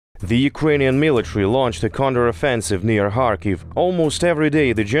The Ukrainian military launched a counter-offensive near Kharkiv. Almost every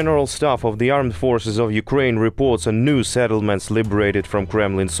day, the General Staff of the Armed Forces of Ukraine reports on new settlements liberated from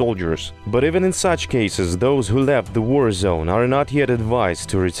Kremlin soldiers. But even in such cases, those who left the war zone are not yet advised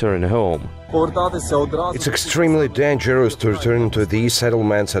to return home. It's extremely dangerous to return to these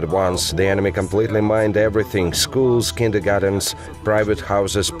settlements at once. The enemy completely mined everything: schools, kindergartens, private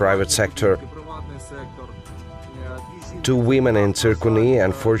houses, private sector. 2 women in Tsirkuni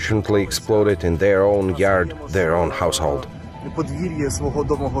unfortunately exploded in their own yard, their own household.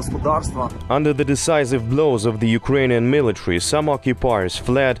 Under the decisive blows of the Ukrainian military, some occupiers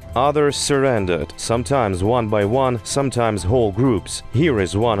fled, others surrendered, sometimes one by one, sometimes whole groups. Here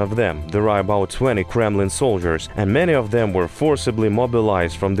is one of them. There are about 20 Kremlin soldiers, and many of them were forcibly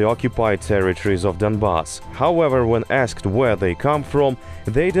mobilized from the occupied territories of Donbass. However, when asked where they come from,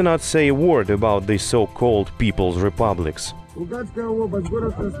 they do not say a word about the so-called People's Republics.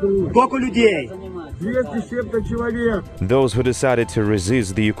 Those who decided to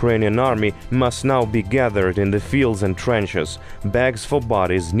resist the Ukrainian army must now be gathered in the fields and trenches. Bags for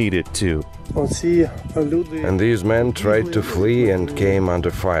bodies needed too. And these men tried to flee and came under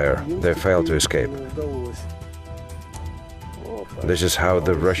fire. They failed to escape. This is how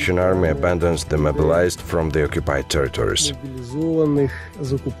the Russian army abandons the mobilized from the occupied territories.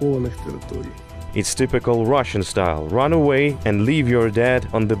 It's typical Russian style: run away and leave your dead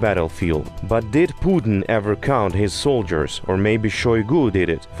on the battlefield. But did Putin ever count his soldiers? Or maybe Shoigu did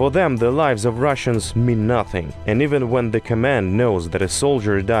it? For them, the lives of Russians mean nothing. And even when the command knows that a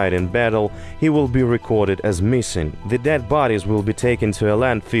soldier died in battle, he will be recorded as missing. The dead bodies will be taken to a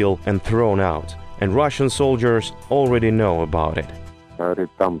landfill and thrown out. And Russian soldiers already know about it.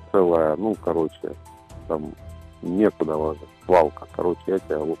 Там целая, там некуда ложить, свалка, я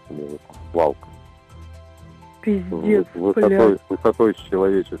тебя вот свалка. Пиздец, блядь. Высотой с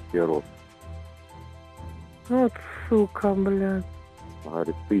человеческий рост. Вот сука, блядь.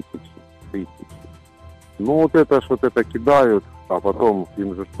 Говорит, тысячи. Ну вот это кидают, а потом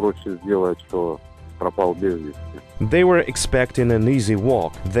им же проще сделать, что пропал без вести. They were expecting an easy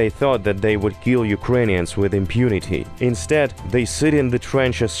walk. They thought that they would kill Ukrainians with impunity. Instead, they sit in the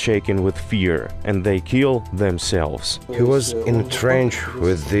trenches shaking with fear, and they kill themselves. He was in a trench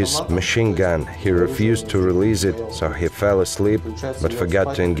with this machine gun. He refused to release it, so he fell asleep, but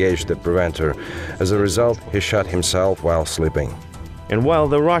forgot to engage the preventer. As a result, he shot himself while sleeping. And while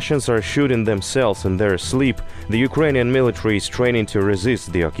the Russians are shooting themselves in their sleep, the Ukrainian military is training to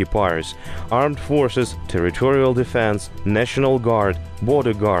resist the occupiers. Armed forces, territorial defense, National Guard,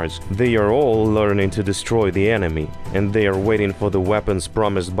 border guards, they are all learning to destroy the enemy, and they are waiting for the weapons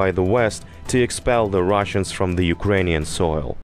promised by the West to expel the Russians from the Ukrainian soil.